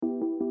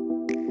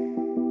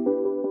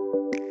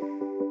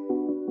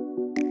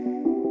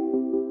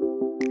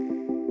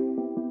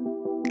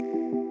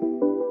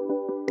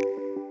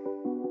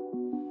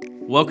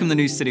Welcome to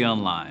New City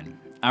Online.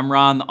 I'm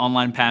Ron, the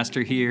online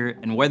pastor here,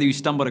 and whether you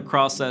stumbled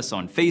across us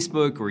on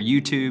Facebook or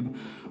YouTube,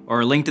 or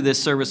a link to this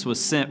service was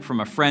sent from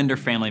a friend or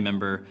family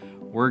member,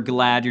 we're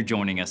glad you're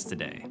joining us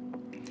today.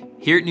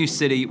 Here at New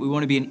City, we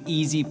want to be an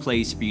easy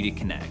place for you to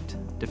connect,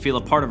 to feel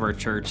a part of our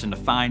church, and to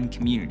find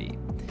community.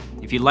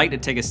 If you'd like to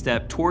take a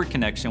step toward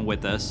connection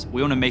with us,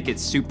 we want to make it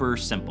super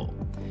simple.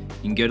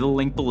 You can go to the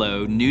link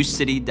below,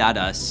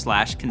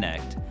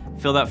 newcity.us/connect,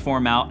 fill that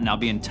form out, and I'll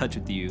be in touch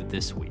with you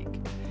this week.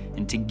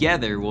 And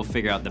together, we'll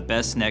figure out the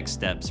best next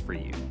steps for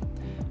you.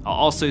 I'll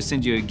also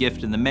send you a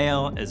gift in the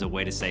mail as a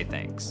way to say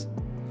thanks.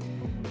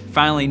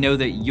 Finally, know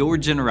that your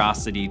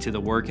generosity to the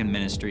work and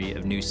ministry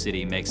of New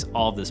City makes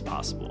all this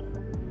possible.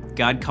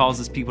 God calls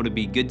His people to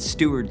be good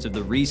stewards of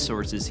the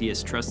resources He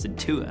has trusted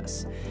to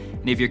us.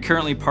 And if you're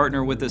currently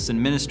partnering with us in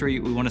ministry,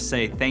 we want to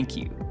say thank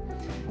you.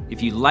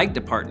 If you'd like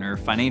to partner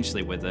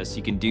financially with us,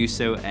 you can do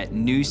so at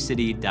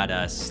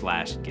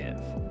newcity.us/give.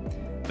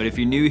 But if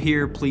you're new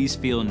here, please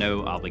feel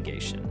no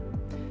obligation.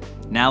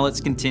 Now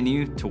let's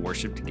continue to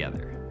worship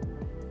together.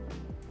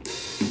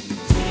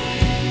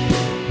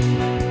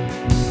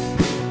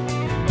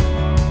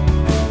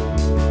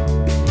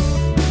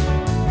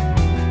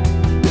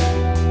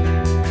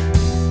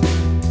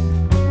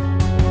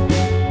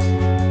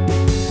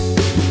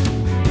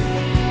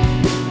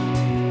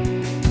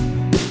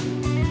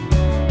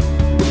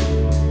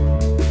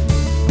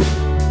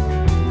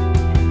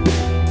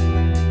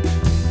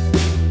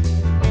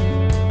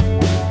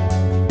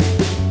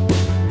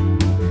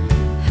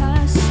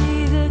 I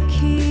see the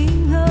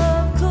King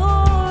of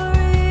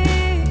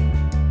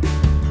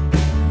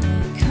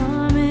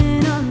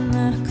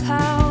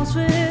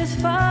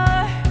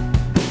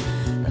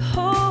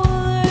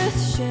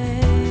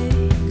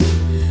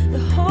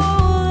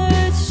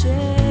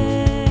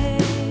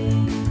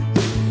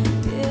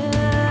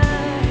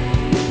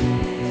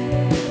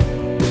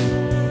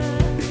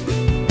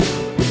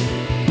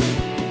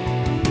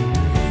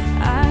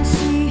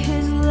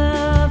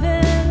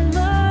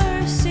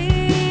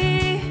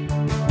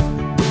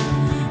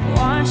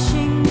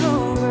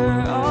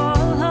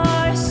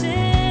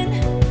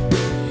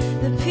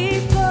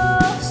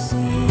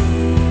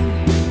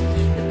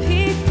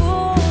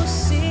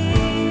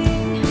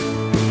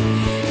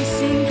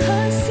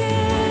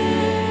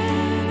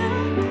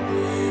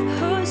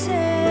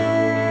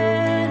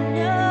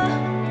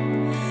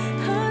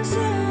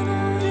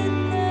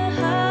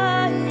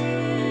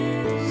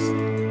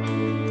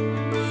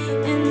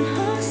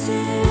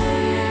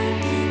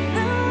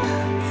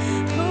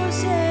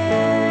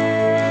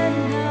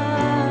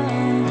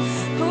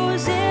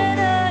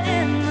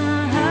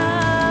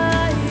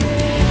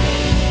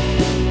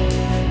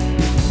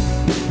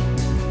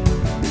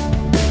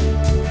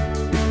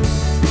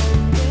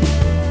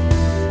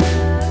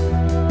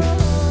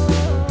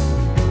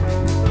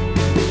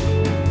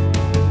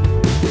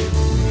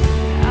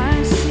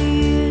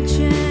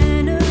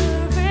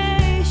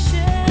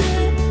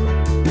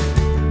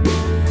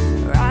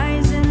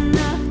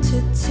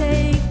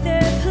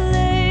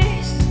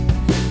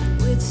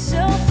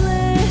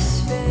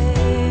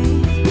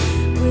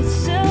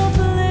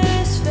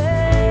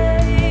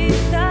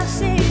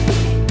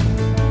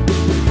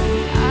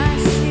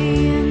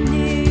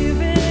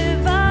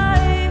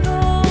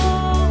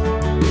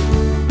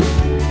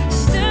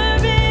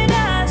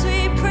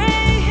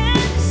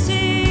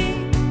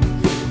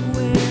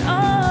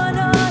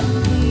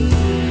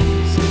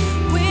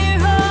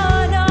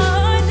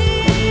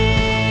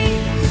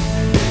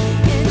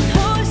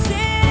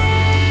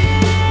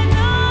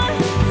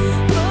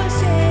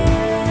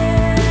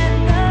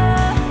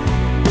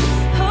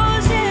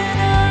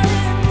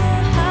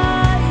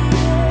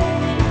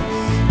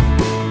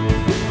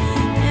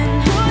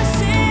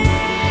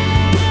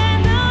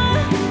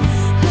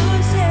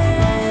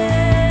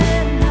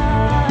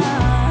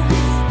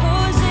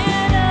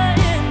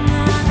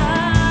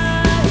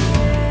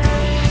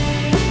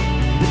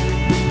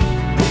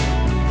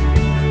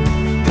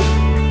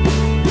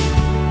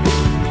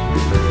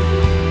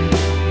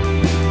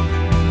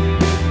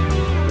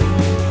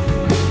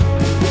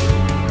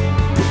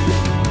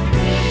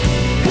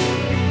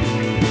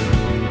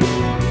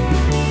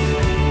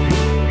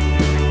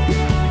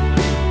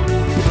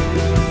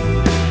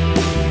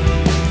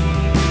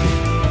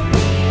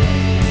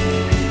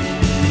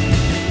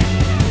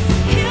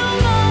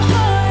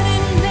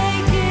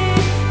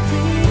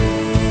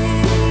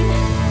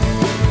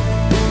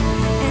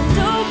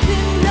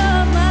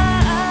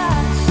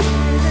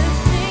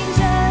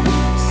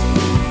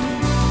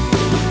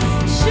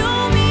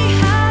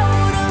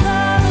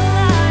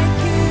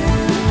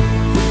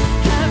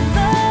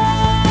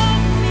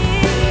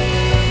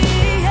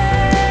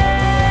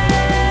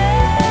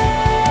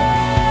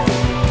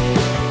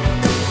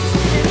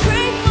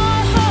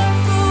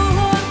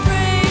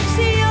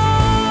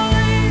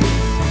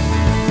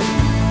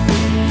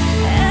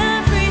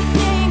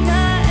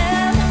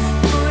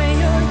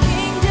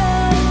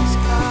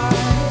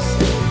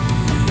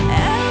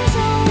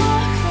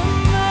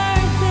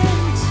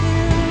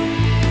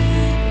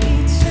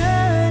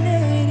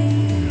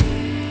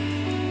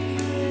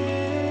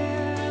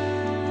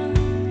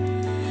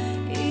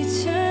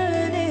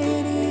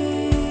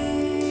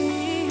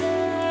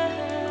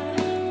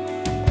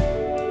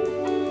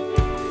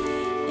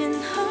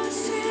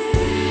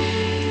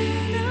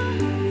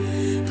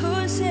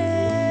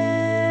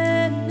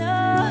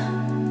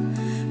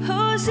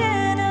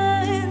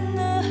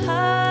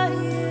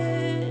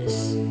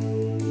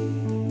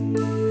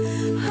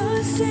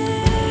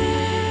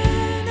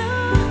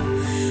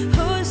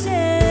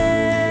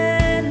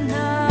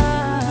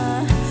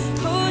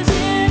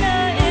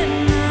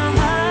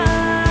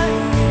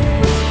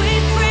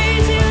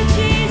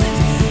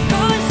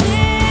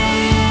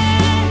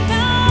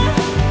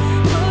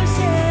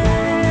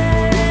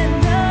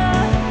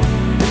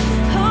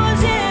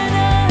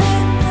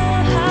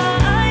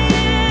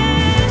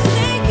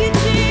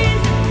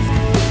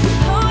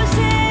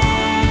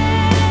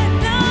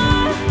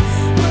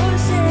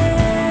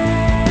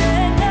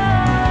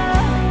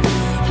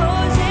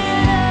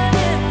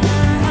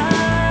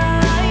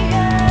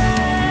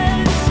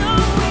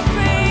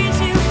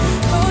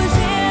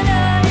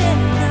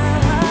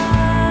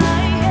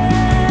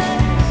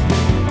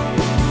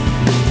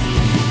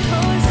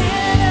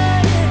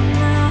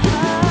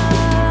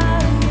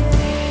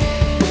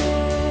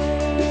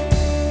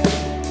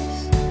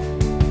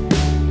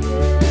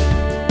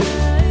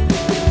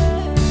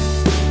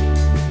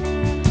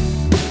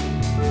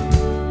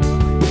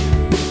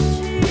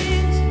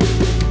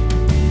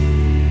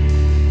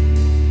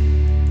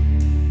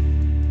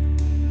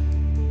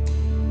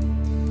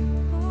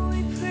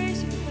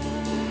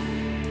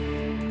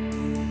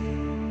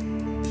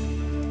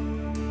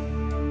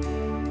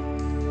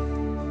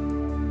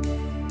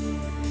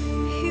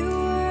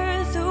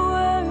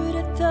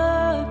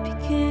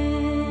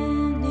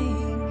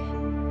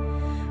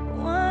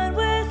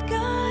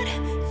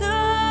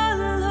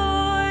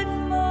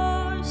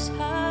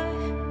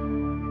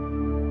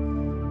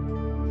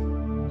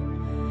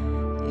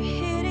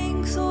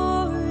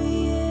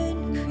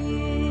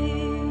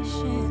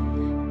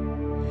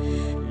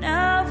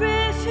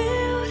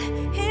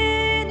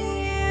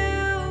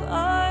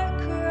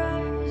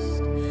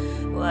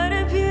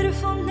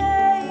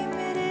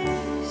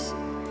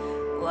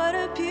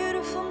What a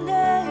beautiful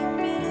name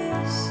it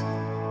is,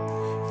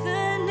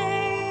 the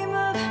name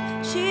of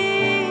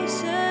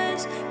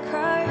Jesus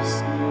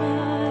Christ,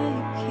 my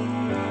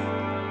King.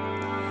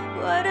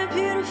 What a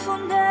beautiful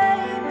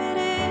name it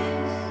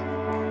is,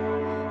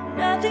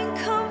 nothing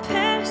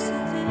compares to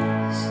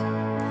this.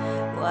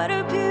 What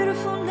a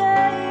beautiful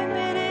name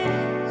it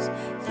is,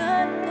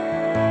 the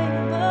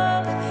name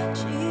of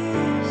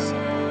Jesus,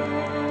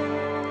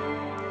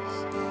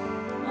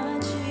 my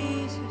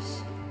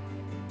Jesus.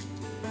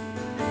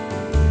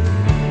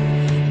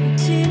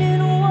 We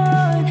didn't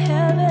want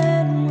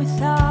heaven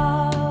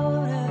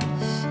without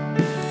us,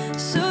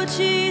 so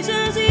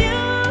Jesus, you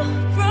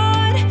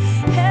brought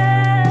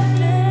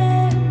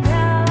heaven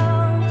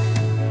down.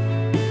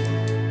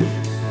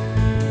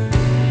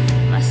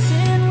 My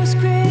sin was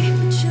great,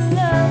 but your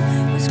love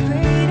was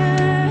greater.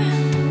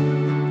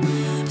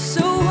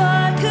 So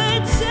what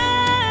could separate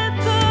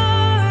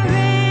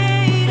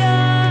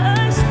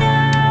us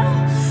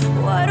now?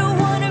 What a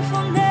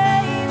wonderful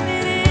name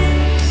it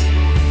is.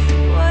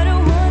 What a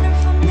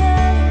wonderful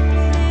name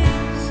it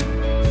is.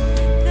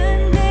 The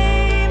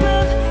name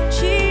of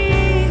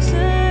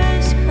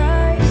Jesus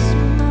Christ,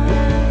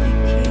 my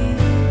King.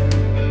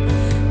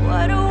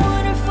 What a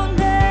wonderful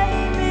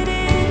name it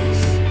is,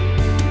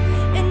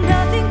 and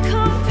nothing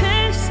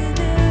compares to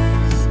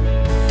this.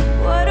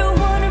 What a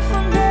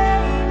wonderful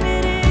name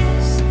it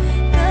is,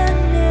 the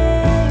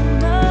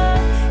name of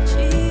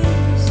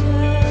Jesus.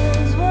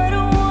 What a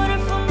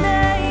wonderful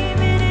name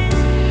it is,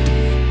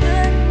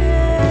 the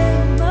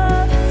name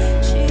of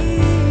Jesus.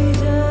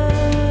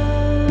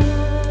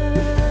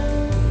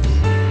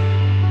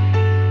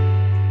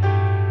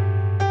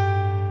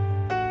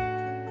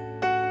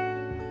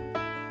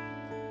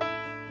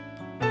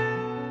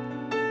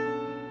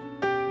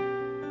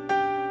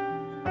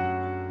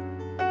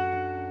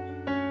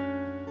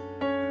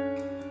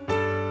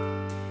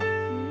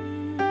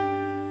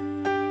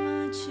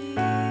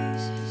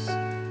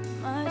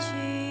 My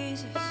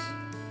Jesus,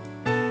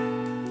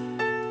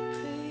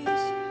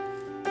 praise you.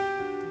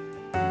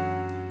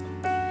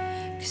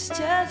 'Cause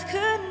death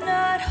could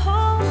not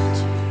hold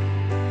you,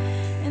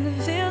 and the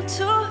veil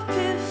tore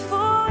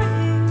before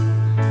you,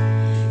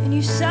 and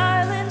you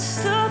silenced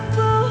the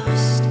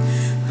boast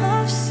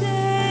of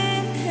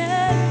sin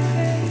and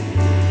grave.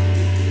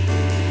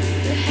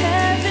 The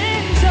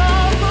heavens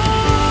are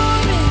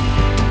roaring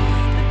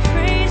the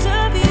praise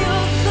of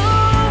your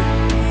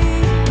glory,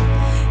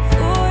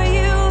 for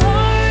you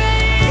are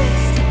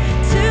raised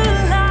to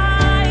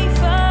life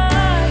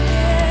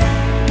again,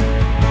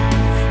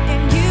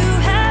 and you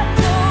have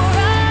no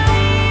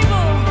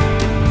rival,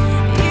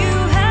 you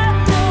have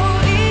no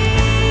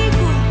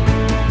equal,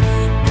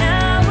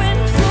 now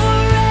and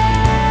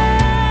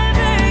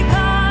forever,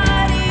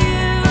 God, you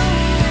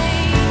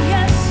reign.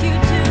 Yes, you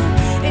do,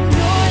 and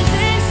yours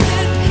is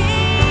the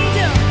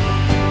kingdom,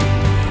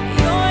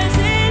 yours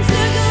is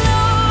the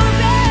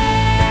glory,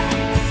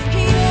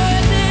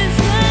 yours is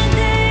the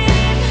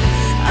name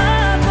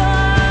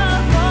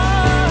above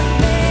all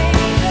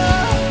names.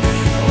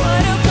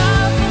 What a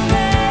powerful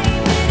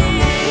name it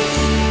is,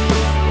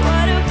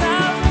 what a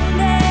powerful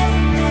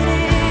name it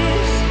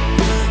is,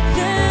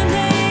 the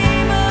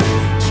name of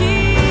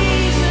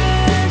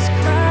Jesus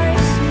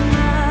Christ,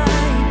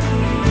 my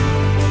King.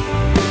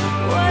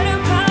 What a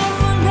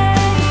powerful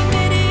name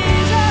it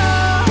is,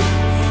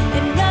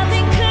 and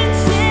nothing can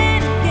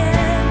stand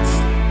against.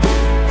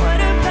 What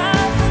a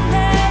powerful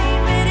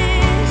name it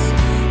is,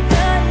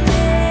 the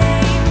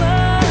name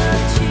of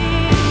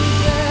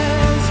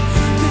Jesus.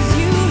 'Cause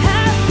you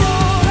have no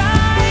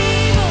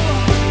rival,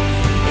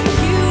 and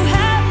you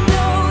have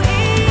no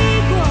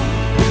equal,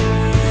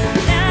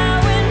 now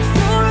and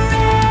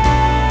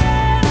forever,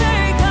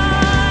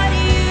 God,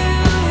 you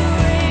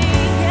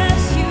reign.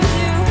 Yes, you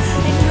do,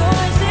 and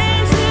yours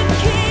is the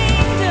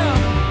kingdom,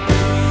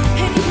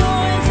 and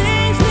yours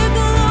is the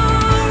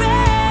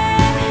glory,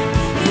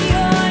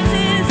 yours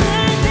is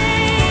the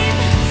name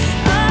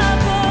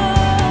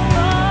above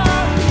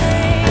all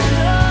names.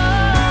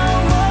 Oh,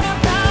 what a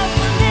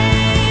powerful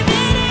name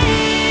it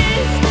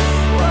is,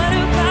 what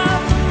a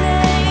powerful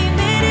name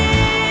it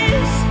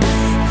is,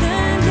 the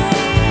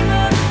name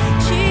of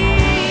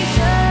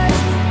Jesus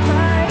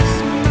Christ,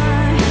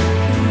 my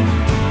King.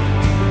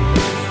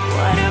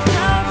 What a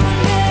powerful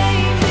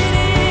name it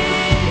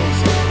is,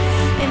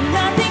 and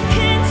nothing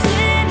can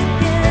stand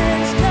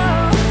against. No,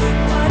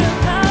 what a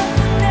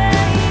powerful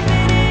name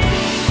it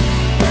is,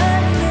 the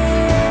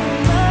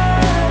name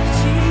of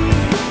Jesus.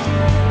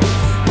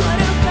 What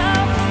a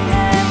powerful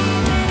name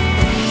it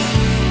is,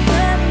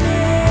 the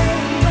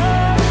name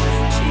of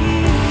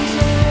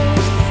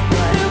Jesus.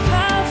 What a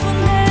powerful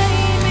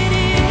name it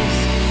is,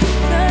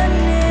 the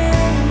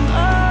name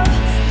of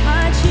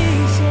my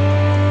Jesus.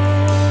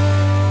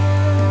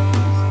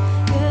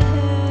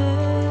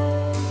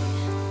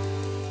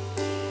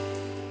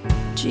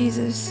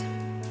 Jesus,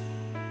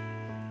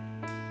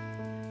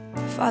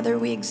 Father,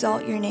 we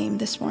exalt your name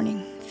this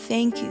morning.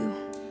 Thank you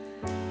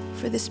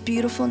for this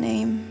beautiful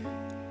name,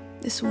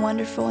 this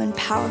wonderful and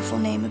powerful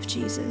name of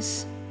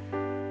Jesus.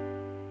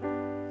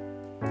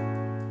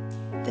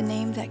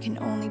 that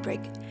can only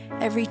break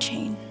every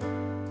chain.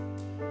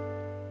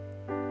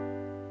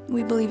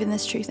 We believe in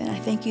this truth, and I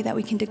thank you that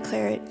we can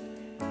declare it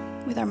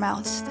with our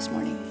mouths this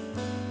morning.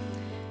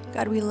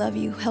 God, we love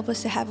you. Help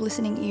us to have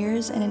listening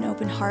ears and an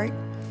open heart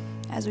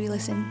as we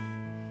listen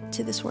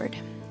to this word.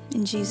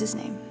 In Jesus'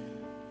 name,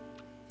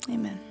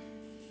 amen.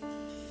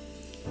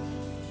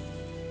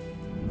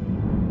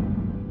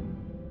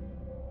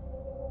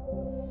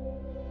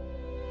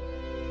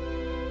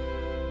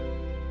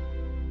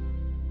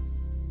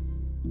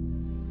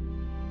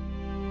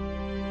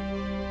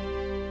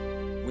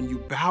 When you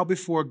bow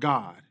before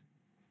God,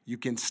 you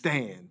can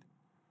stand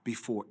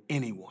before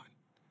anyone.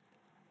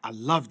 I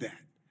love that.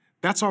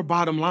 That's our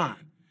bottom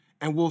line.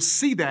 And we'll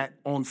see that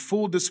on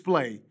full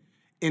display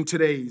in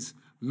today's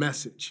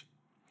message.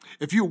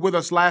 If you were with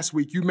us last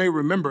week, you may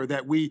remember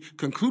that we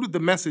concluded the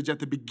message at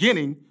the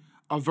beginning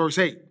of verse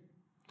 8.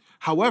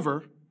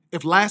 However,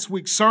 if last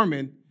week's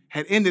sermon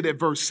had ended at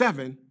verse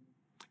 7,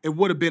 it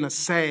would have been a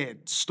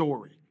sad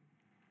story.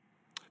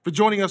 For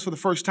joining us for the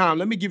first time,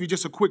 let me give you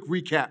just a quick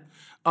recap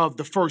of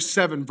the first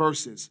 7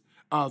 verses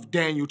of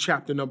Daniel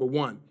chapter number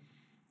 1.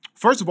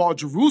 First of all,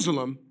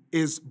 Jerusalem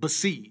is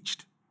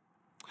besieged.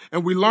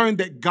 And we learned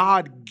that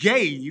God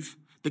gave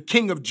the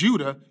king of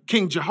Judah,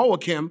 King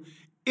Jehoiakim,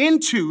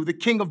 into the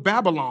king of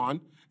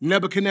Babylon,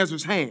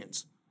 Nebuchadnezzar's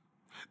hands.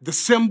 The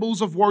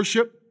symbols of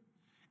worship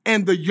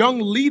and the young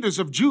leaders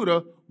of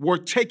Judah were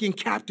taken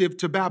captive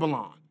to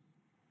Babylon.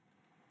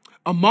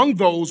 Among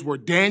those were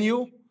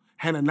Daniel,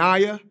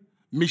 Hananiah,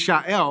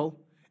 Mishael,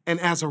 and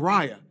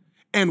Azariah.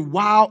 And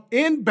while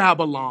in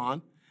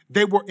Babylon,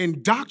 they were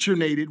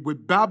indoctrinated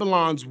with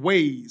Babylon's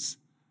ways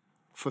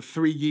for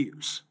 3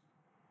 years.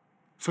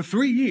 For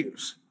 3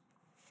 years.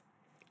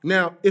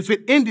 Now, if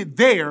it ended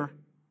there, it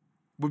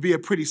would be a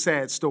pretty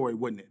sad story,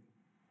 wouldn't it?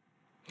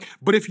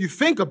 But if you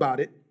think about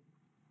it,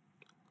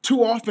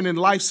 too often in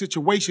life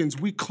situations,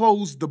 we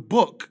close the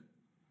book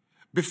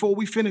before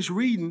we finish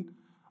reading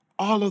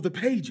all of the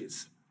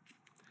pages.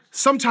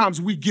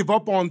 Sometimes we give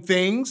up on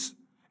things,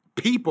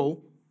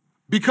 people,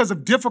 because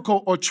of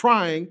difficult or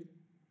trying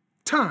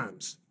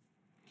times.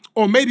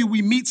 Or maybe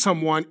we meet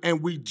someone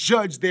and we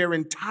judge their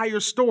entire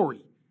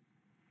story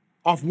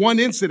off one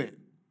incident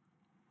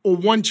or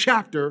one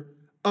chapter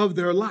of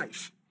their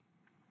life.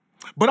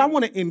 But I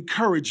want to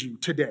encourage you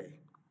today,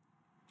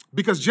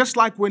 because just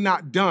like we're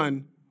not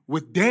done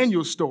with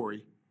Daniel's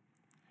story,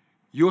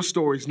 your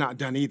story's not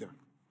done either.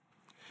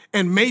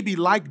 And maybe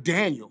like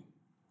Daniel,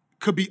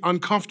 could be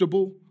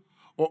uncomfortable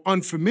or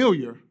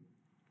unfamiliar,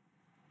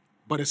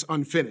 but it's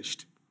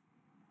unfinished.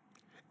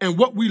 And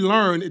what we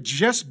learn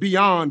just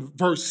beyond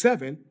verse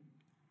 7,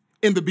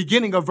 in the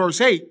beginning of verse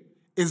 8,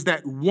 is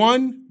that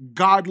one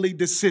godly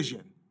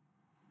decision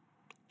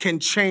can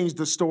change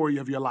the story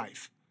of your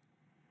life.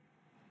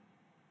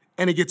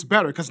 And it gets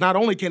better, because not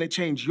only can it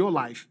change your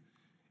life,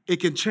 it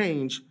can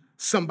change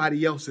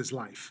somebody else's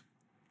life.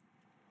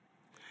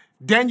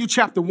 Daniel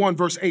chapter 1,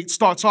 verse 8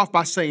 starts off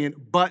by saying,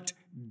 but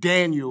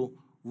Daniel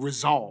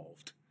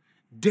resolved.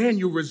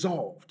 Daniel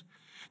resolved,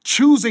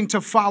 choosing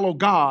to follow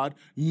God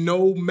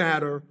no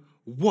matter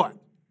what.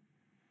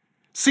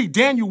 See,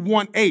 Daniel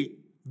 1:8,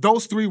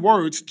 those 3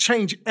 words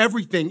change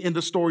everything in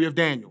the story of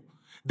Daniel.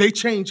 They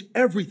change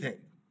everything.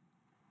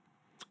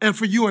 And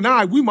for you and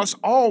I, we must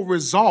all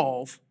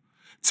resolve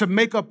to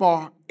make up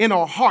in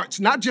our hearts,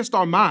 not just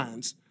our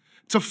minds,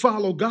 to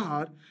follow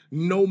God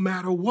no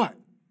matter what.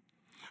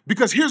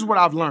 Because here's what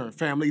I've learned,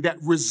 family, that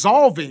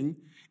resolving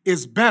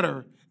is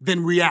better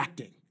than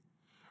reacting.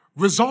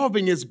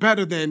 Resolving is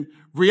better than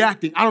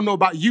reacting. I don't know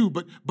about you,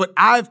 but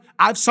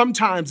I've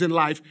sometimes in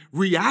life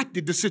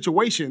reacted to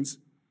situations,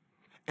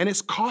 and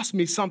it's cost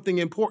me something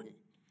important.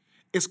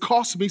 It's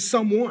cost me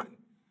someone.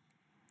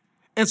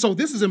 And so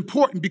this is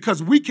important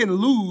because we can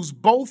lose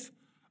both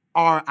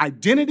our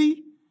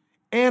identity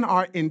and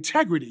our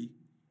integrity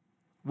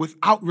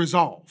without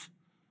resolve.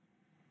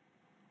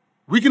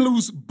 We can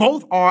lose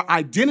both our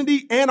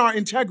identity and our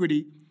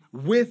integrity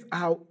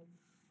without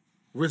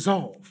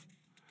resolve.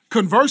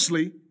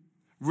 Conversely,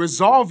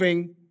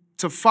 resolving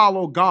to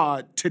follow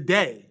God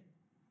today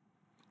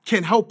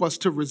can help us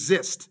to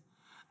resist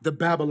the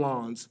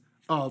Babylons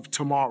of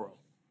tomorrow.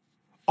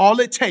 All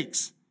it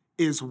takes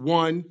is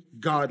one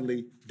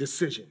godly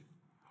decision.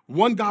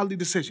 One godly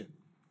decision.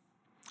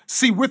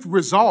 See, with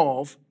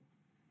resolve,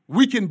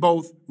 we can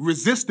both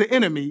resist the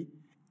enemy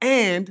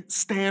and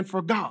stand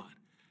for God.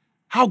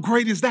 How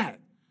great is that?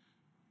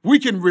 We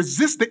can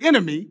resist the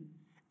enemy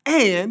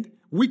and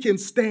we can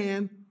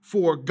stand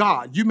for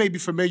God. You may be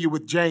familiar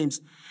with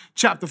James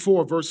chapter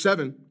 4, verse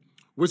 7,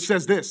 which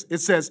says this. It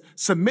says,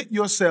 submit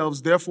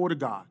yourselves therefore to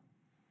God.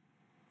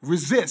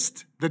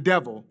 Resist the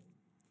devil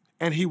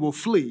and he will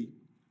flee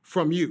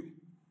from you.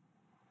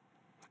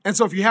 And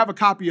so if you have a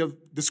copy of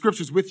the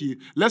scriptures with you,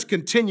 let's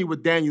continue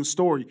with Daniel's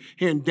story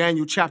here in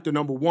Daniel chapter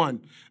number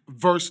 1,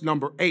 verse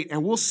number 8.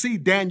 And we'll see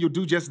Daniel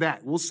do just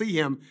that. We'll see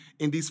him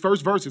in these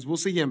first verses. We'll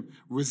see him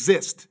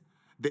resist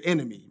the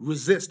enemy,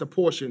 resist a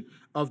portion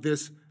of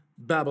this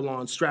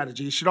Babylon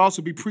strategy. It should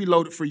also be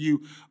preloaded for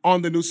you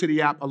on the New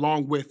City app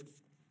along with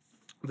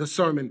the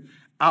sermon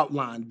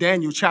outline.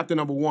 Daniel chapter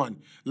number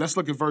 1. Let's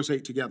look at verse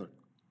 8 together.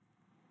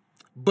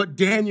 But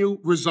Daniel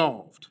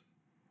resolved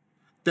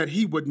that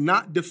he would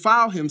not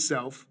defile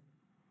himself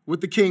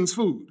with the king's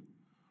food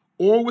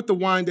or with the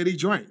wine that he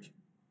drank.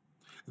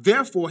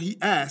 Therefore, he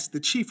asked the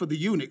chief of the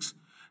eunuchs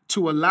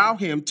to allow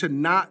him to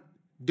not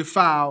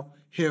defile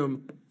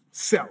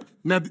himself.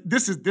 Now,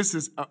 this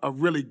is a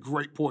really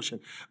great portion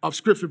of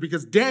scripture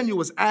because Daniel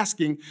was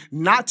asking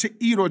not to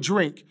eat or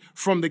drink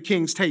from the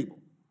king's table.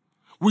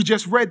 We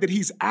just read that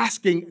he's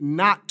asking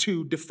not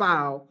to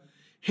defile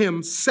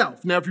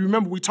himself. Now, if you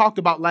remember, we talked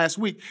about last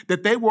week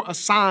that they were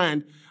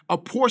assigned a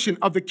portion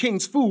of the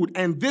king's food,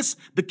 and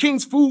the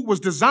king's food was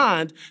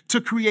designed to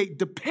create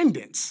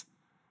dependence.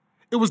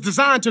 It was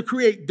designed to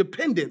create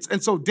dependence.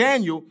 And so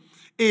Daniel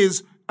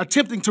is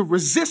attempting to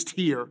resist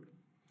here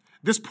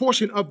this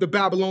portion of the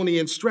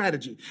Babylonian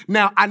strategy.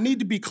 Now, I need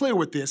to be clear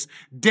with this.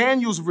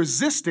 Daniel's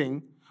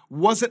resisting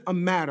wasn't a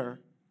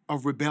matter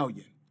of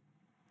rebellion.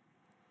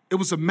 It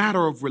was a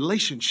matter of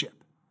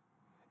relationship.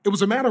 It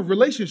was a matter of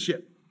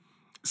relationship,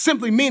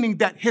 simply meaning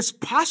that his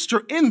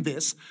posture in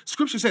this,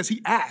 scripture says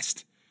he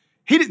asked.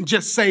 He didn't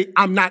just say,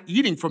 I'm not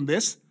eating from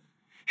this.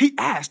 He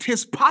asked.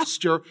 His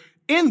posture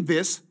in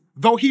this,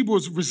 though he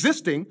was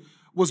resisting,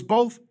 was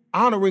both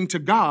honoring to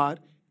God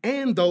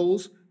and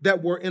those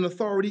that were in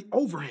authority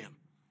over him.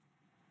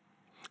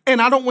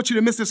 And I don't want you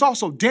to miss this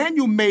also.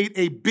 Daniel made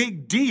a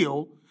big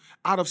deal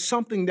out of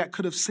something that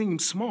could have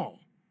seemed small.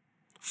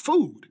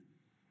 Food.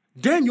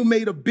 Daniel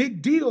made a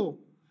big deal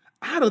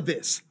out of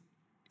this.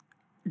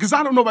 Because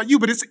I don't know about you,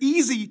 but it's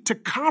easy to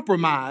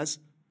compromise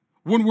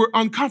when we're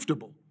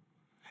uncomfortable.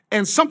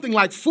 And something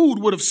like food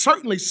would have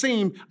certainly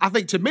seemed, I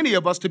think, to many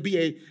of us to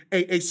be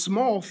a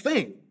small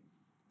thing.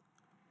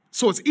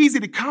 So it's easy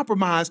to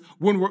compromise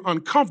when we're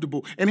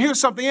uncomfortable. And here's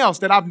something else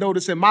that I've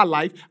noticed in my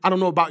life. I don't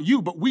know about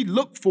you, but we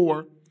look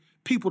for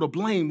people to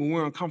blame when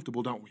we're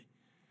uncomfortable, don't we?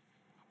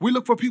 We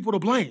look for people to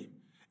blame.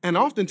 And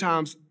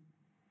oftentimes,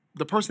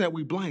 the person that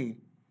we blame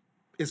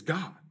is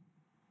God.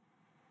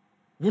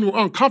 When we're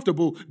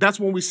uncomfortable, that's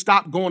when we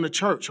stop going to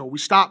church or we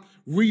stop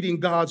reading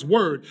God's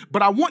word.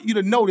 But I want you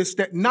to notice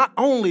that not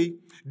only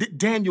did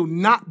Daniel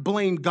not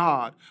blame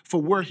God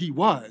for where he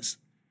was,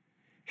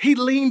 he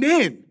leaned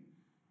in.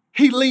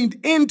 He leaned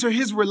into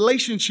his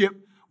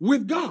relationship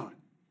with God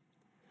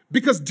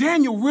because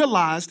Daniel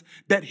realized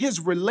that his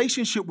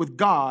relationship with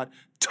God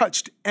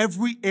touched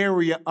every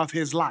area of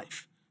his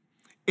life,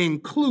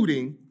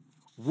 including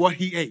what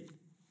he ate,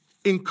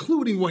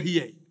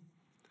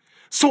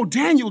 So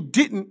Daniel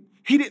didn't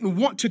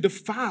want to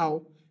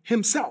defile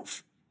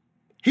himself.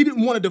 He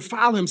didn't want to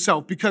defile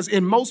himself because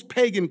in most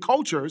pagan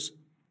cultures,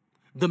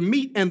 the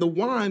meat and the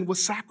wine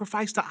was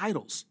sacrificed to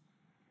idols.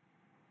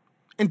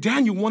 And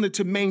Daniel wanted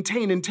to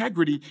maintain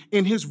integrity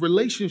in his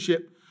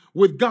relationship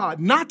with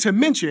God, not to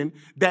mention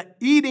that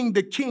eating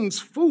the king's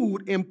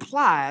food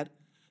implied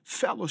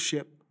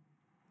fellowship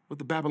with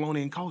the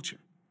Babylonian culture.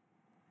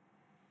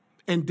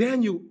 And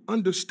Daniel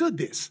understood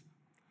this.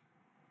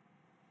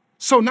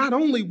 So not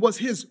only was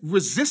his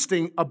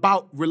resisting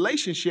about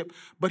relationship,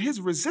 but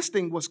his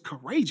resisting was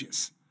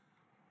courageous.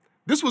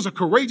 This was a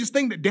courageous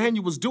thing that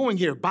Daniel was doing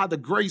here by the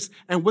grace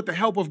and with the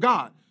help of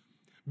God.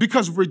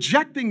 Because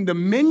rejecting the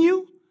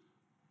menu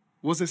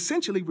was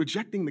essentially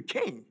rejecting the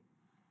king.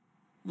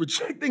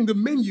 Rejecting the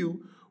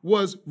menu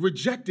was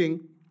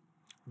rejecting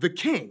the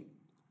king.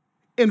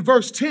 In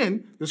verse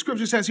 10, the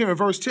scripture says here in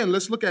verse 10,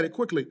 let's look at it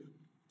quickly.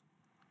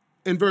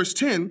 In verse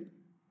 10,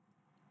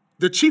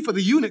 the chief of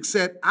the eunuchs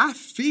said, I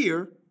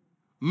fear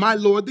my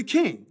lord the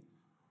king,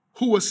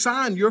 who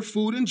assigned your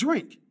food and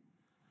drink.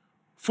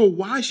 For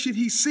why should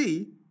he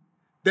see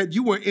that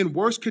you are in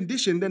worse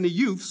condition than the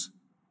youths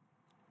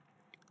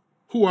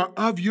who are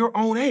of your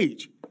own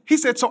age? He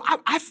said, so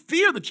I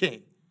fear the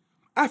king.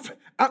 I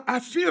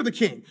fear the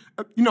king.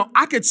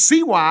 I could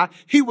see why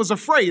he was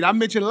afraid. I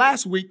mentioned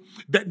last week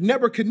that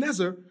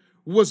Nebuchadnezzar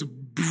was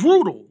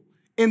brutal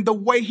in the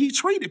way he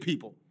treated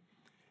people.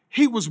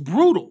 He was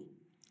brutal.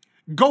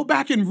 Go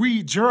back and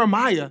read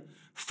Jeremiah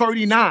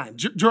 39,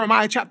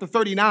 Jeremiah chapter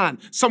 39,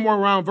 somewhere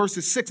around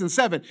verses 6 and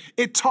 7.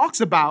 It talks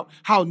about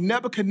how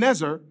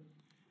Nebuchadnezzar,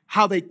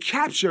 how they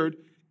captured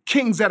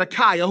King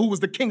Zedekiah, who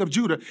was the king of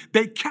Judah.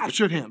 They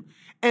captured him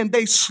and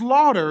they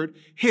slaughtered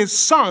his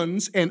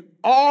sons and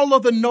all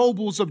of the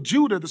nobles of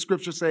Judah, the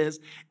scripture says,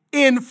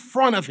 in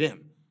front of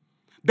him.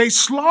 They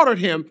slaughtered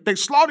him. They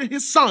slaughtered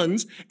his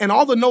sons and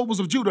all the nobles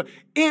of Judah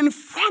in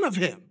front of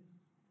him.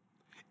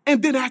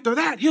 And then after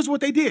that, here's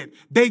what they did.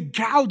 They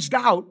gouged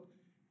out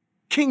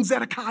King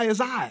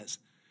Zedekiah's eyes.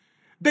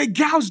 They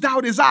gouged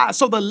out his eyes.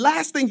 So the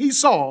last thing he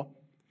saw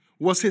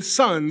was his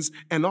sons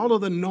and all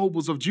of the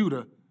nobles of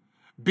Judah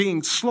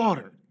being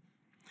slaughtered.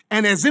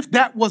 And as if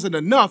that wasn't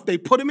enough, they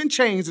put him in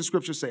chains, the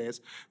scripture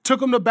says,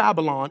 took him to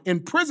Babylon,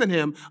 imprisoned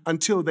him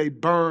until they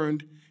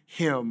burned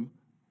him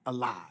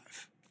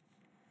alive.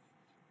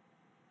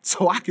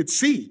 So I could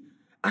see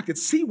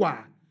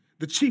why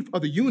the chief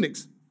of the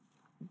eunuchs,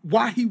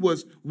 why he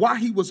was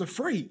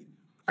afraid.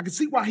 I could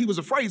see why he was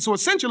afraid. So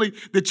essentially,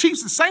 the chief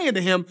is saying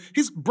to him,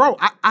 bro,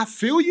 I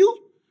feel you.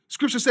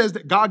 Scripture says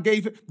that God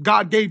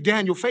gave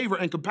Daniel favor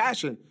and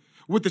compassion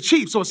with the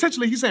chief. So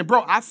essentially he's saying,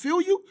 bro, I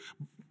feel you,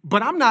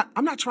 but I'm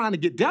not trying to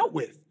get dealt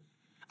with.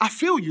 I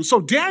feel you.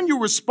 So Daniel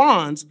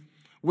responds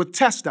with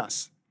test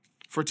us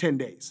for 10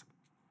 days.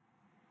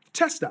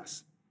 Test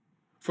us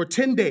for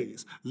 10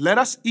 days. Let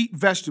us eat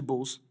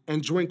vegetables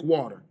and drink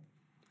water.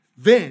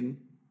 Then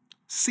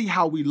see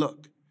how we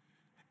look.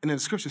 And then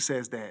the scripture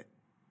says that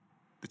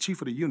the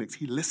chief of the eunuchs,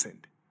 he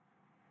listened.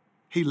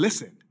 He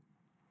listened.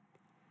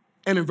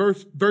 And in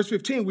verse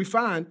 15, we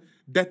find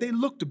that they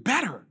looked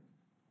better.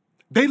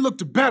 They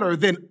looked better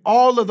than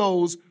all of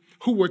those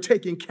who were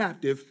taken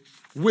captive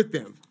with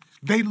them.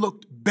 They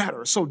looked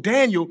better. So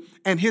Daniel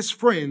and his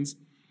friends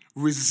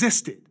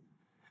resisted.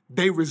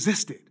 They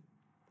resisted.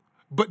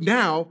 But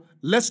now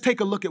let's take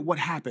a look at what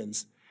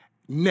happens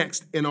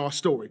next in our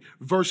story.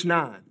 Verse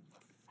 9,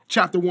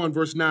 chapter 1,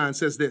 verse 9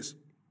 says this.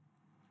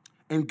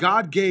 And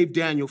God gave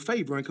Daniel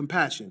favor and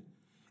compassion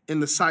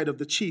in the sight of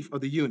the chief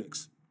of the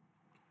eunuchs.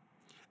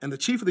 And the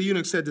chief of the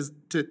eunuchs said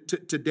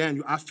to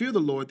Daniel, I fear the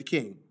Lord, the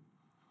king,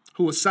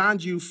 who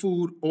assigned you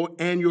food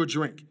and your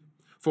drink.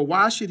 For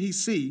why should he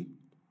see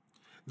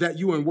that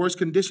you are in worse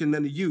condition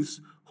than the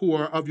youths who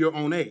are of your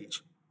own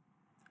age?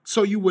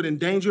 So you would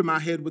endanger my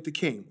head with the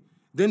king.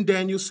 Then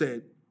Daniel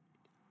said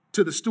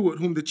to the steward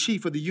whom the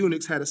chief of the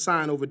eunuchs had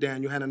assigned over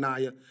Daniel,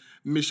 Hananiah,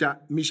 Mishael,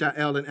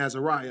 and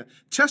Azariah,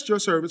 test your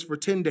servants for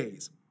 10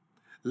 days.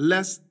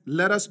 Let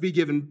us be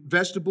given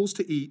vegetables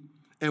to eat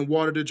and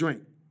water to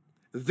drink.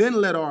 Then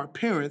let our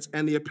appearance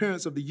and the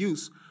appearance of the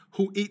youths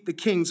who eat the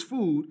king's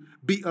food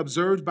be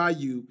observed by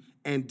you,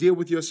 and deal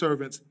with your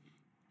servants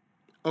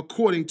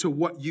according to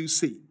what you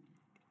see.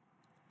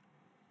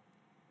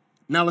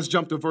 Now let's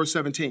jump to verse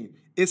 17.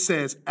 It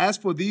says, as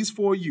for these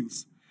 4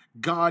 youths,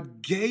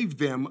 God gave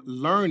them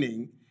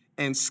learning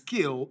and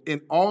skill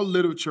in all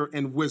literature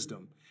and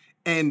wisdom.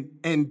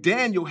 And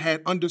Daniel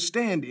had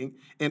understanding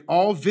in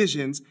all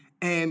visions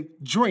and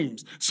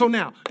dreams. So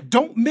now,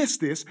 don't miss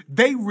this.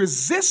 They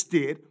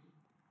resisted,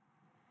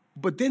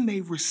 but then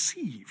they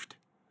received.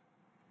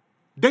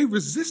 They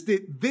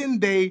resisted, then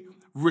they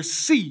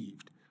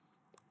received.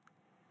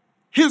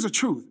 Here's the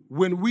truth.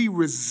 When we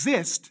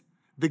resist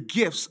the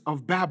gifts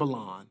of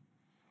Babylon,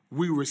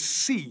 we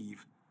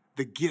receive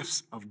the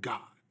gifts of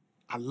God.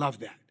 I love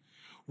that.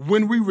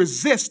 When we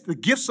resist the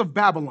gifts of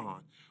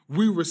Babylon,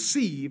 we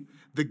receive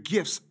the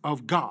gifts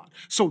of God.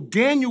 So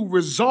Daniel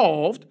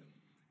resolved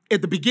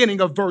at the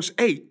beginning of verse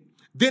 8.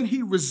 Then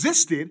he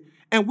resisted,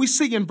 and we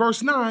see in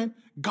verse 9,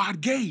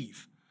 God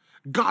gave.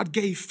 God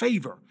gave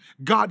favor.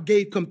 God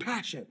gave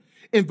compassion.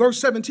 In verse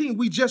 17,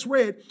 we just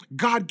read,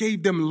 God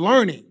gave them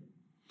learning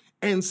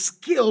and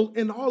skill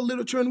in all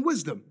literature and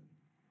wisdom.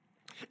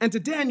 And to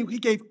Daniel, he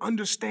gave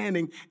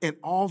understanding in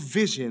all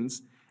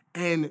visions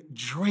and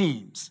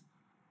dreams.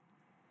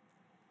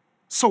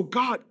 So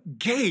God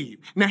gave.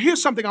 Now,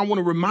 here's something I want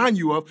to remind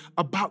you of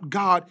about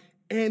God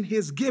and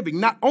his giving.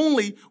 Not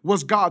only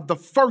was God the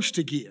first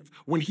to give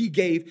when he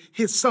gave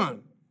his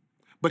son,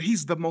 but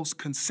he's the most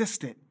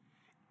consistent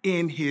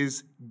in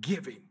his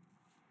giving.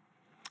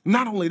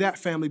 Not only that,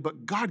 family,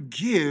 but God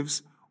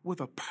gives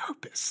with a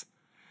purpose.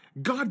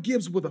 God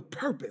gives with a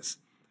purpose.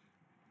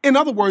 In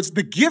other words,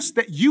 the gifts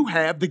that you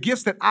have, the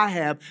gifts that I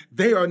have,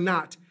 they are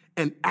not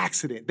an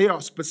accident. They are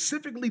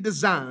specifically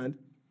designed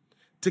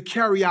to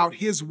carry out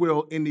his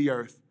will in the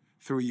earth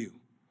through you.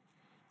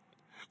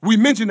 We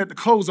mentioned at the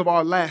close of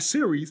our last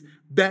series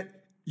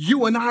that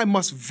you and I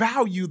must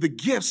value the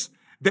gifts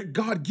that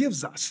God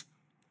gives us.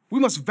 We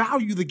must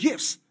value the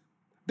gifts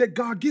that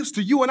God gives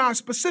to you and I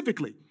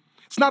specifically.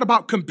 It's not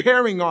about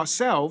comparing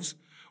ourselves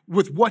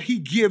with what he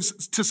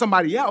gives to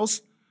somebody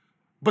else,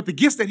 but the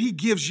gifts that he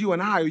gives you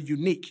and I are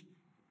unique.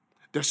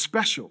 They're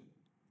special,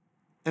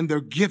 and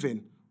they're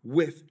given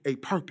with a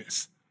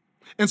purpose.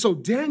 And so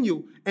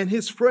Daniel and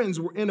his friends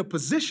were in a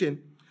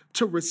position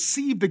to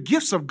receive the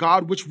gifts of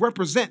God, which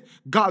represent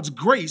God's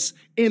grace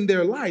in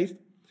their life,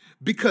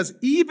 because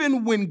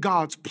even when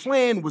God's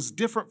plan was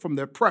different from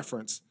their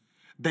preference,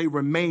 they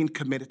remained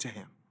committed to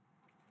him.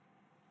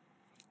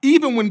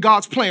 Even when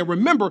God's plan,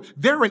 remember,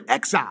 they're in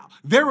exile.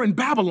 They're in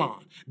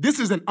Babylon. This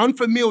is an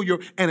unfamiliar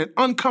and an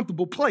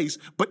uncomfortable place,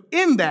 but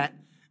in that,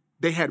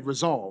 they had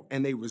resolve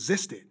and they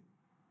resisted.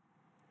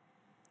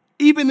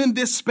 Even in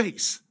this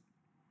space,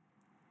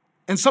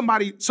 and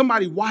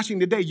somebody watching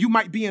today, you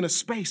might be in a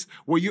space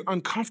where you're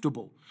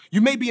uncomfortable.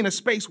 You may be in a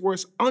space where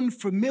it's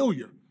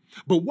unfamiliar.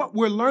 But what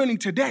we're learning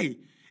today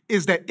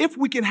is that if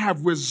we can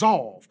have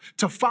resolve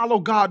to follow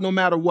God no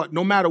matter what,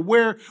 no matter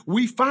where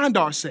we find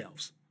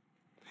ourselves,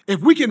 if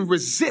we can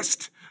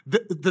resist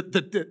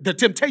the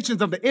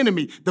temptations of the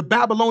enemy, the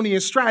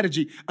Babylonian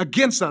strategy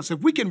against us,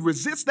 if we can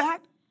resist that,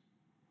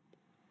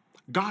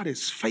 God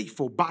is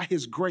faithful by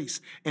his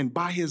grace and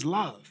by his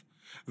love.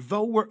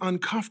 Though we're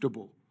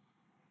uncomfortable,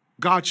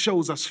 God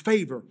shows us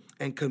favor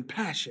and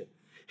compassion.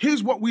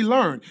 Here's what we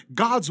learn.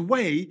 God's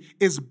way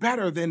is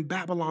better than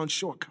Babylon's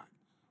shortcut.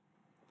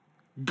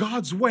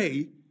 God's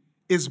way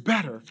is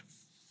better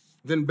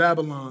than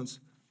Babylon's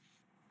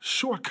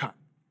shortcut.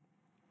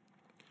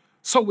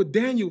 So with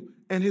Daniel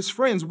and his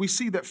friends, we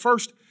see that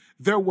first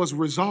there was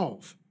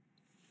resolve.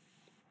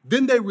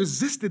 Then they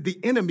resisted the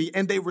enemy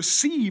and they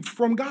received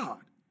from God.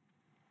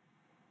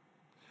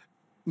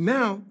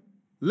 Now,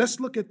 let's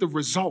look at the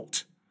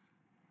result.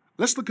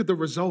 Let's look at the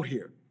result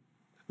here.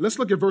 Let's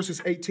look at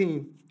verses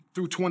 18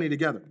 through 20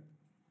 together.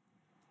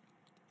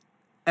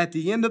 At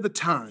the end of the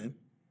time,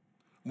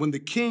 when the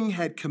king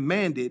had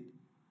commanded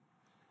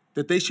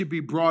that they should be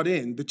brought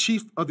in, the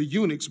chief of the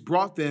eunuchs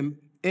brought them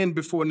in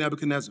before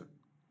Nebuchadnezzar.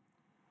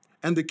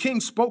 And the king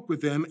spoke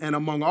with them, and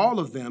among all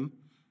of them,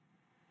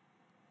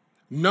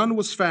 none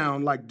was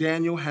found like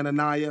Daniel,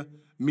 Hananiah,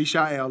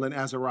 Mishael, and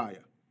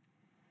Azariah.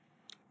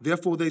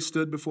 Therefore they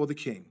stood before the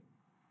king.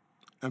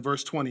 And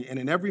verse 20, and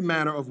in every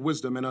manner of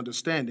wisdom and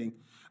understanding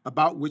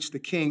about which the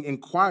king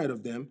inquired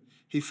of them,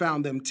 he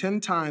found them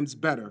 10 times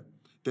better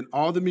than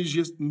all the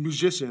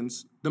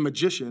magicians,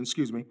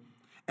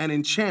 and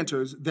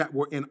enchanters that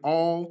were in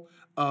all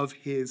of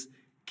his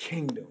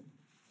kingdom.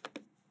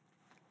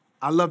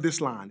 I love this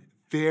line.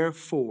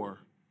 Therefore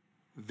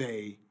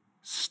they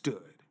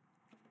stood.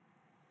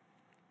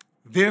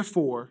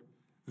 Therefore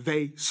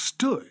they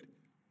stood.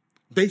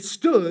 They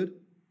stood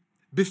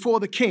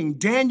before the king.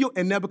 Daniel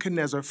and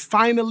Nebuchadnezzar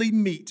finally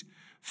meet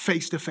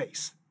face to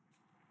face.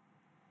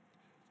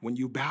 When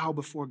you bow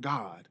before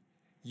God,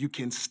 you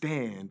can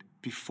stand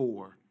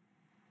before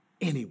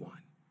anyone.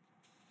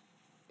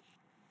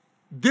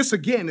 This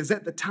again is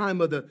at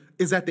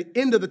the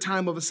end of the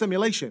time of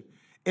assimilation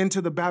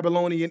into the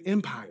Babylonian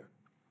Empire,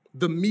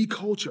 the me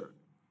culture.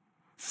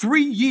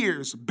 3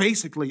 years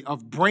basically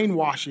of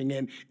brainwashing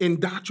and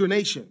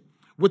indoctrination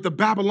with the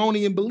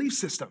Babylonian belief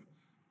system.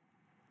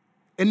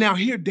 And now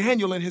here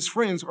Daniel and his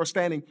friends are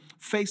standing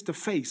face to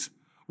face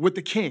with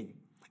the king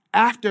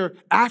after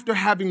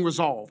having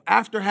resolved,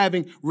 after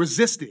having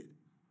resisted,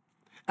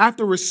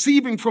 after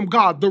receiving from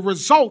God. The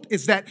result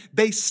is that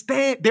they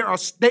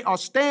are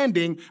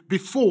standing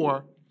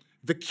before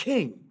the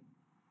king.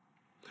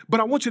 But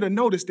I want you to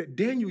notice that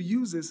Daniel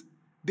uses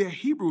their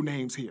Hebrew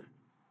names here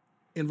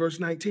in verse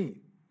 19.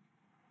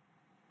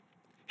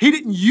 He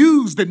didn't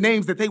use the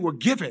names that they were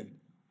given,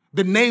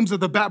 the names of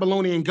the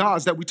Babylonian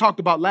gods that we talked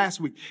about last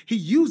week. He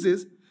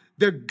uses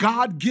their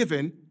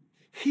God-given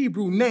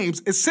Hebrew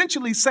names,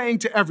 essentially saying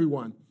to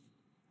everyone,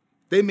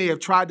 they may have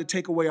tried to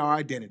take away our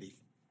identity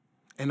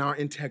and our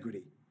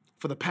integrity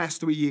for the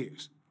past 3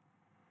 years,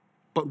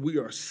 but we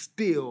are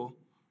still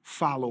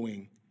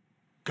following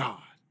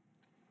God.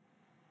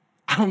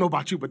 I don't know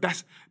about you, but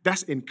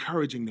that's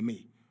encouraging to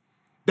me.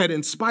 That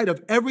in spite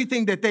of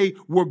everything that they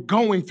were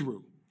going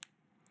through,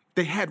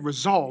 they had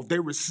resolve, they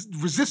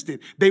resisted,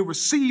 they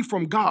received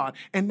from God,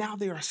 and now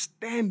they are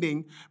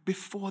standing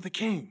before the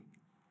king.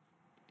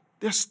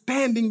 They're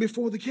standing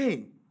before the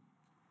king.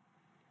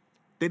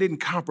 They didn't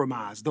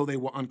compromise, though they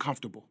were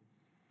uncomfortable.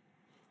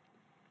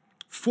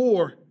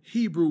 4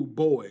 Hebrew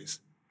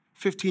boys,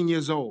 15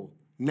 years old,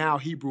 now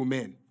Hebrew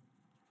men,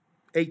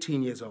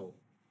 18 years old.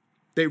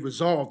 They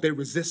resolved, they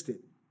resisted.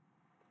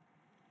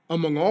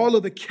 Among all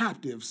of the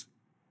captives,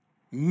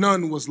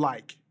 none was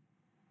like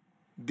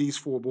these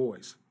 4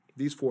 boys,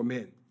 these 4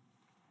 men.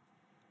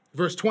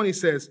 Verse 20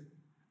 says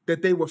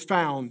that they were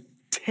found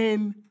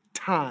 10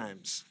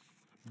 times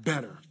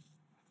better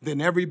than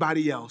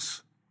everybody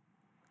else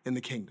in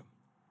the kingdom.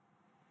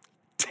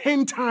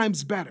 10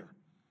 times better.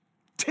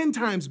 10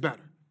 times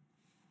better.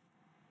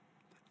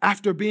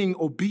 After being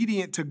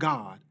obedient to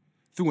God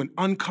through an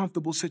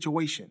uncomfortable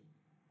situation.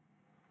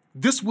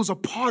 This was a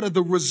part of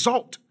the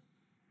result.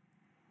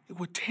 They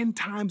were 10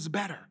 times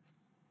better.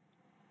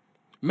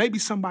 Maybe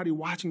somebody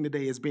watching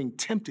today is being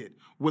tempted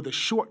with a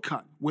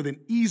shortcut, with an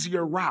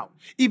easier route,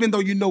 even though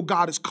you know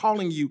God is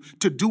calling you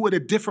to do it a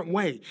different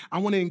way. I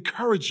want to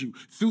encourage you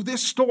through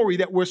this story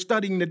that we're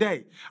studying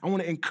today. I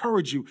want to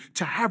encourage you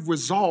to have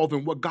resolve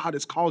in what God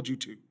has called you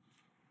to.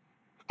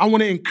 I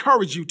want to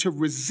encourage you to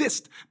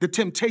resist the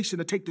temptation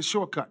to take the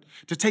shortcut,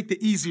 to take the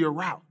easier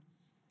route.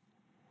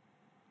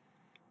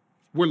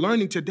 We're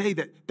learning today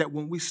that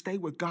when we stay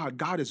with God,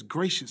 God is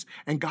gracious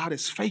and God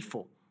is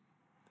faithful.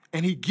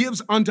 And he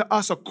gives unto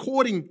us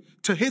according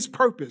to his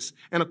purpose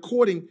and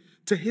according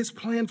to his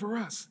plan for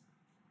us.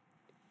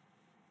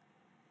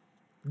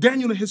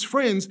 Daniel and his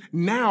friends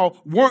now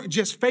weren't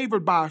just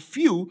favored by a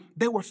few,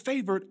 they were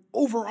favored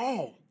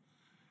overall.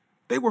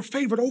 They were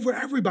favored over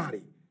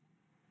everybody.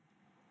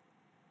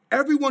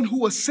 Everyone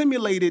who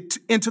assimilated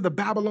into the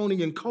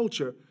Babylonian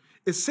culture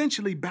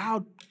essentially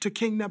bowed to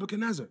King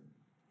Nebuchadnezzar,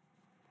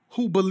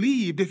 who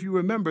believed, if you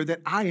remember, that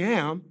I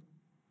am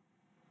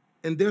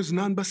and there's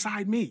none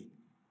beside me.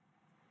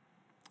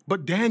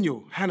 But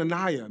Daniel,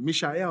 Hananiah,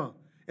 Mishael,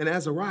 and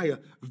Azariah,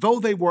 though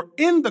they were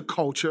in the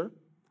culture,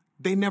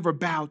 they never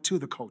bowed to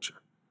the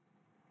culture.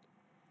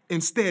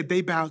 Instead,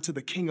 they bowed to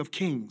the King of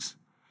Kings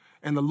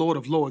and the Lord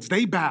of Lords.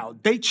 They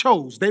bowed, they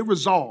chose, they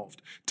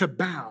resolved to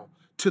bow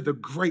to the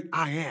great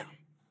I am.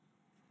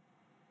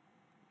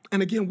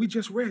 And again, we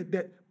just read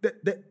that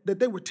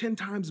they were 10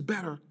 times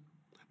better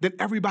than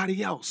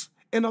everybody else.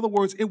 In other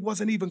words, it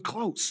wasn't even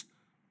close.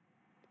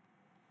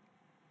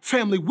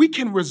 Family, we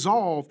can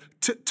resolve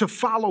to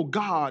follow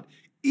God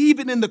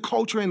even in the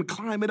culture and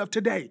climate of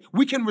today.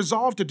 We can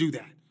resolve to do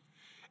that.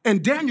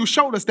 And Daniel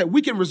showed us that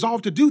we can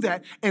resolve to do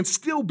that and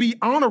still be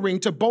honoring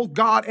to both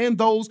God and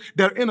those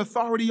that are in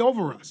authority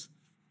over us.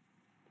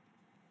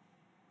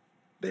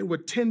 They were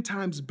 10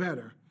 times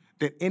better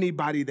than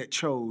anybody that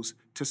chose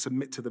to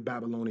submit to the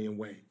Babylonian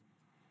way.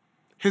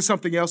 Here's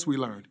something else we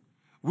learned.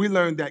 We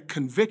learned that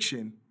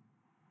conviction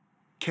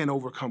can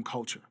overcome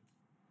culture.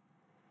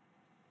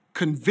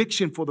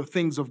 Conviction for the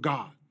things of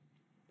God.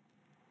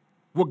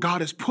 What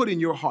God has put in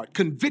your heart.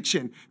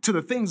 Conviction to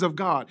the things of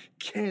God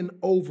can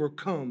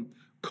overcome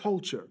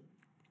culture.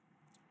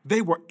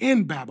 They were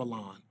in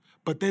Babylon,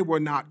 but they were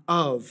not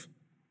of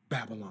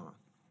Babylon.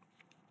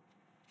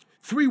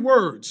 3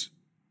 words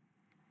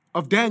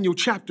of Daniel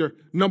chapter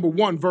number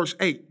 1, verse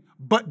 8.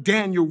 But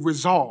Daniel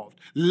resolved,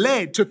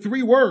 led to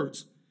 3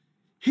 words.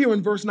 Here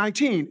in verse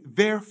 19,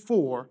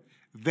 therefore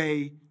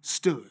they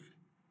stood.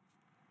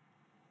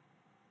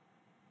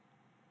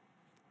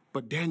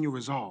 But Daniel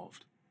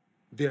resolved,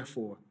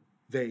 therefore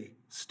they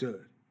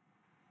stood.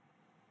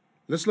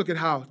 Let's look at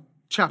how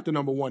chapter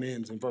number 1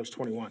 ends in verse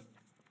 21.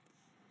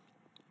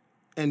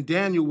 And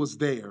Daniel was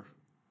there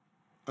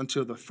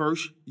until the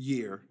first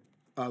year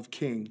of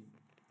King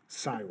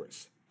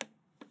Cyrus.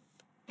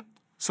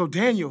 So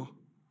Daniel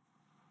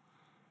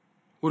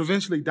would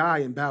eventually die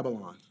in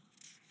Babylon,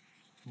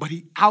 but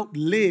he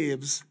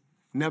outlives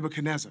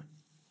Nebuchadnezzar.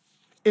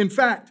 In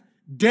fact,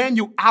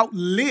 Daniel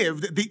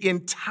outlived the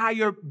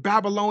entire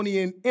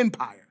Babylonian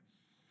empire.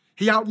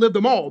 He outlived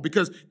them all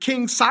because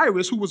King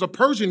Cyrus, who was a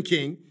Persian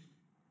king,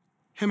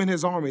 him and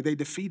his army, they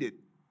defeated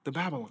the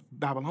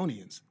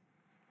Babylonians.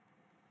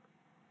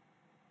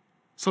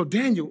 So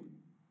Daniel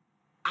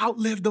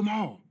outlived them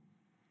all.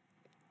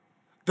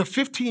 The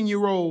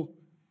 15-year-old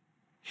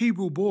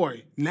Hebrew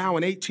boy, now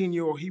an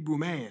 18-year-old Hebrew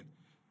man,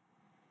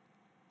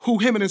 who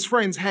him and his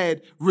friends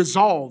had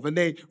resolved and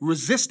they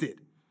resisted.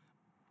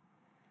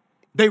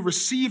 They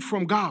received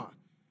from God.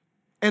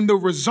 And the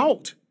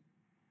result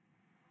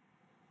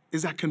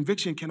is that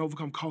conviction can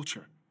overcome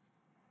culture.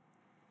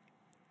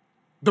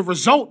 The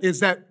result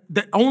is that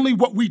only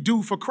what we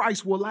do for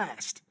Christ will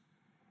last.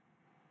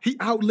 He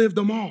outlived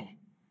them all.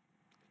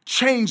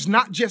 Changed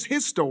not just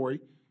his story,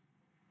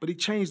 but he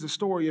changed the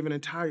story of an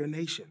entire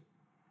nation.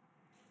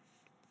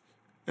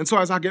 And so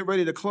as I get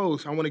ready to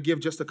close, I want to give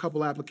just a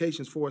couple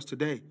applications for us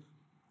today.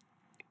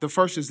 The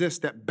first is this,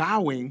 that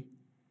bowing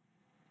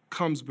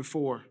comes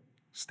before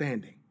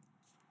standing.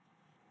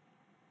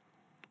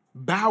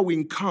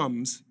 Bowing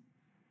comes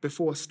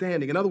before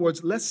standing. In other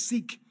words, let's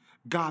seek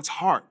God's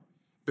heart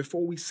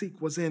before we seek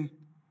what's in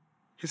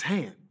his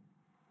hand.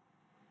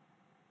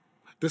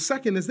 The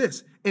second is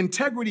this,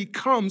 integrity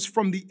comes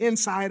from the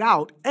inside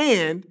out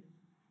and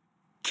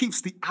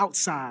keeps the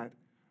outside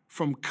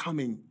from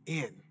coming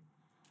in.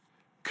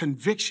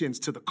 Convictions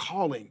to the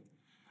calling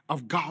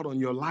of God on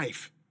your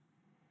life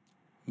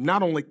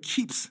not only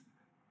keeps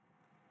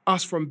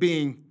us from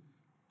being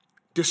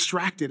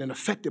distracted and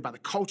affected by the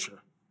culture,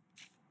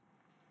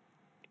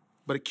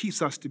 but it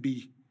keeps us to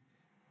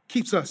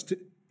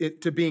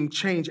being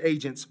change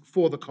agents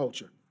for the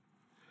culture.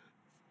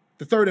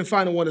 The third and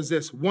final one is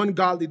this: one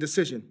godly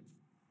decision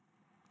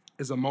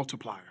is a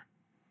multiplier.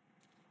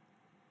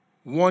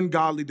 One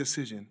godly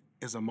decision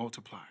is a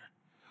multiplier.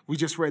 We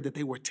just read that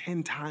they were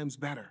 10 times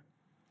better.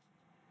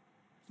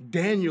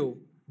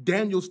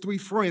 Daniel's 3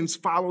 friends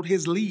followed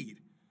his lead.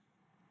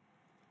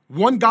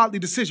 One godly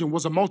decision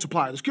was a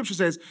multiplier. The scripture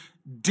says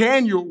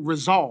Daniel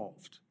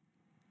resolved,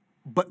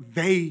 but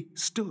they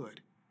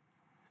stood.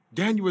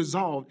 Daniel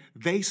resolved,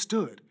 they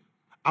stood.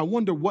 I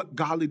wonder what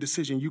godly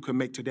decision you can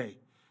make today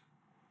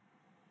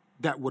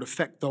that would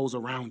affect those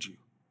around you.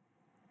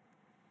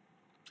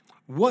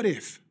 What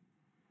if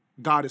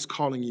God is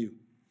calling you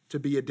to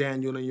be a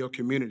Daniel in your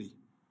community,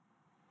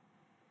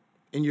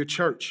 in your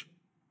church,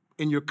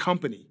 in your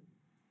company,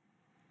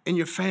 in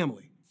your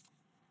family?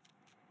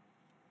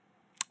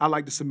 I'd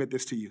like to submit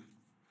this to you,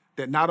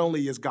 that not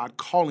only is God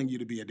calling you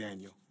to be a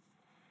Daniel,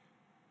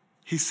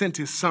 he sent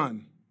his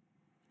son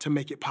to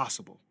make it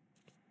possible.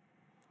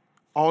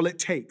 All it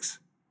takes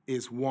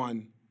is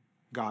one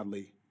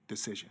godly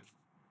decision.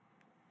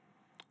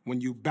 When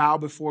you bow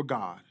before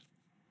God,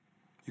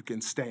 you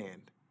can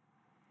stand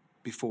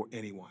before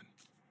anyone.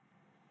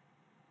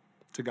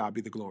 To God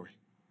be the glory.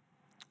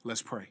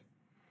 Let's pray.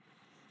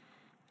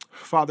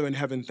 Father in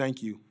heaven,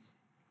 thank you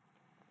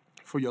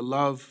for your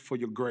love, for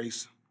your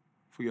grace,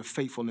 for your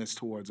faithfulness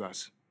towards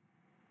us.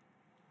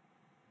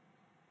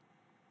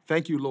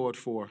 Thank you, Lord,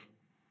 for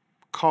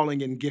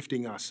calling and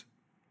gifting us,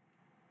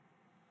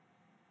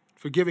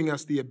 for giving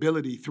us the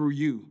ability through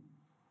you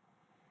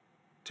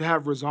to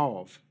have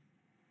resolve,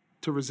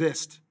 to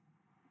resist.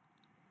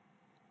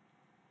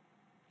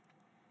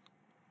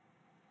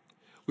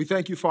 We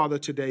thank you, Father,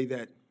 today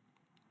that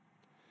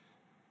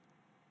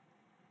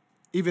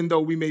even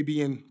though we may be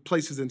in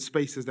places and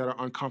spaces that are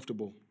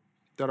uncomfortable,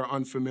 that are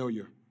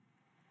unfamiliar,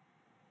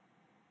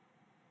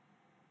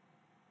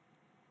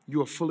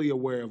 you are fully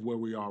aware of where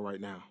we are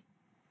right now.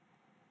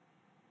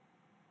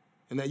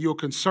 And that you're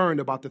concerned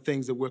about the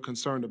things that we're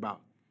concerned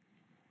about.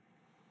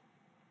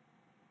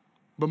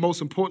 But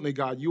most importantly,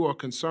 God, you are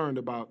concerned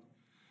about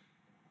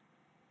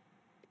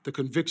the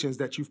convictions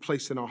that you've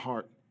placed in our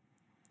heart,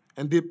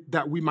 and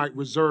that we might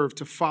reserve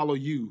to follow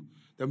you,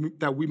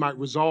 that we might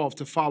resolve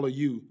to follow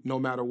you no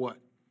matter what.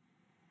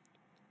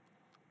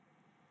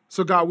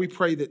 So God, we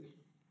pray that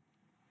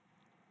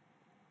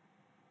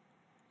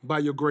by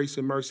your grace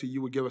and mercy,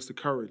 you would give us the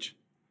courage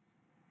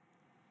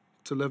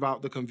to live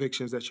out the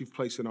convictions that you've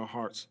placed in our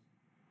hearts.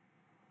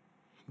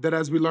 That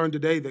as we learned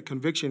today, that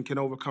conviction can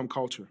overcome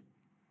culture.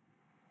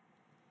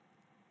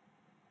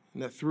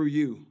 And that through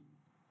you,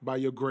 by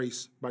your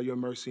grace, by your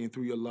mercy, and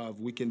through your love,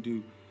 we can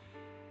do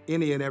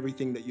any and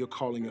everything that you're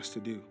calling us to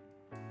do.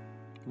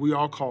 We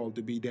are called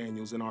to be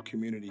Daniels in our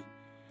community,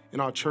 in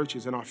our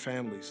churches, in our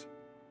families.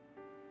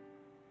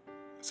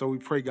 So we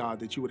pray, God,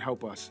 that you would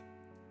help us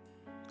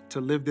to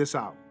live this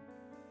out,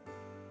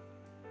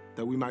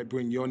 that we might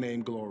bring your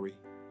name glory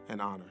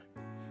and honor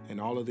in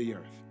all of the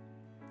earth.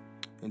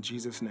 In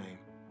Jesus' name,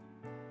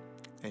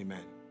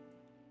 amen.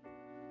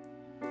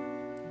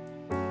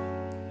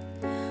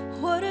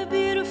 What a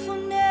beautiful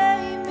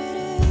name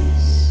it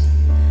is.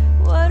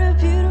 What a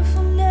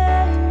beautiful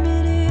name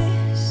it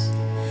is.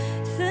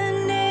 The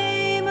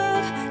name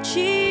of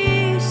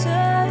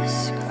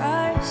Jesus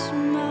Christ,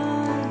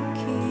 my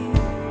King.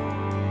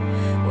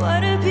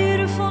 What a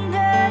beautiful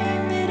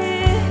name it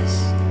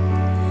is.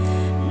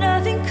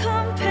 Nothing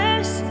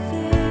compares to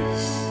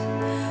this.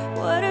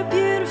 What a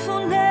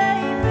beautiful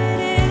name it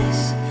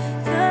is.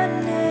 The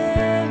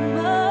name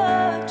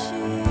of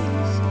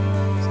Jesus.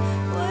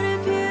 What a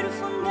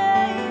beautiful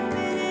name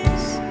it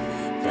is.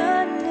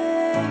 The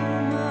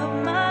name of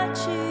my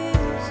Jesus.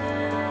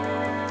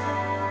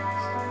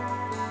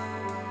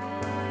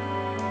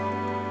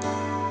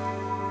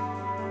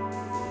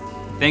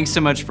 Thanks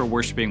so much for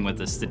worshiping with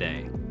us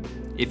today.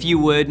 If you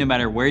would, no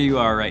matter where you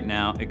are right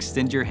now,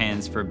 extend your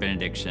hands for a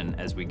benediction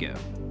as we go.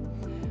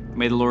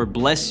 May the Lord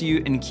bless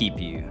you and keep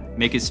you,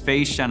 make his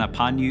face shine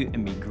upon you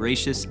and be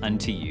gracious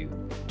unto you,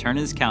 turn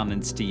his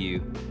countenance to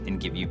you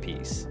and give you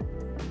peace.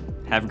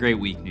 Have a great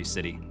week, New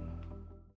City.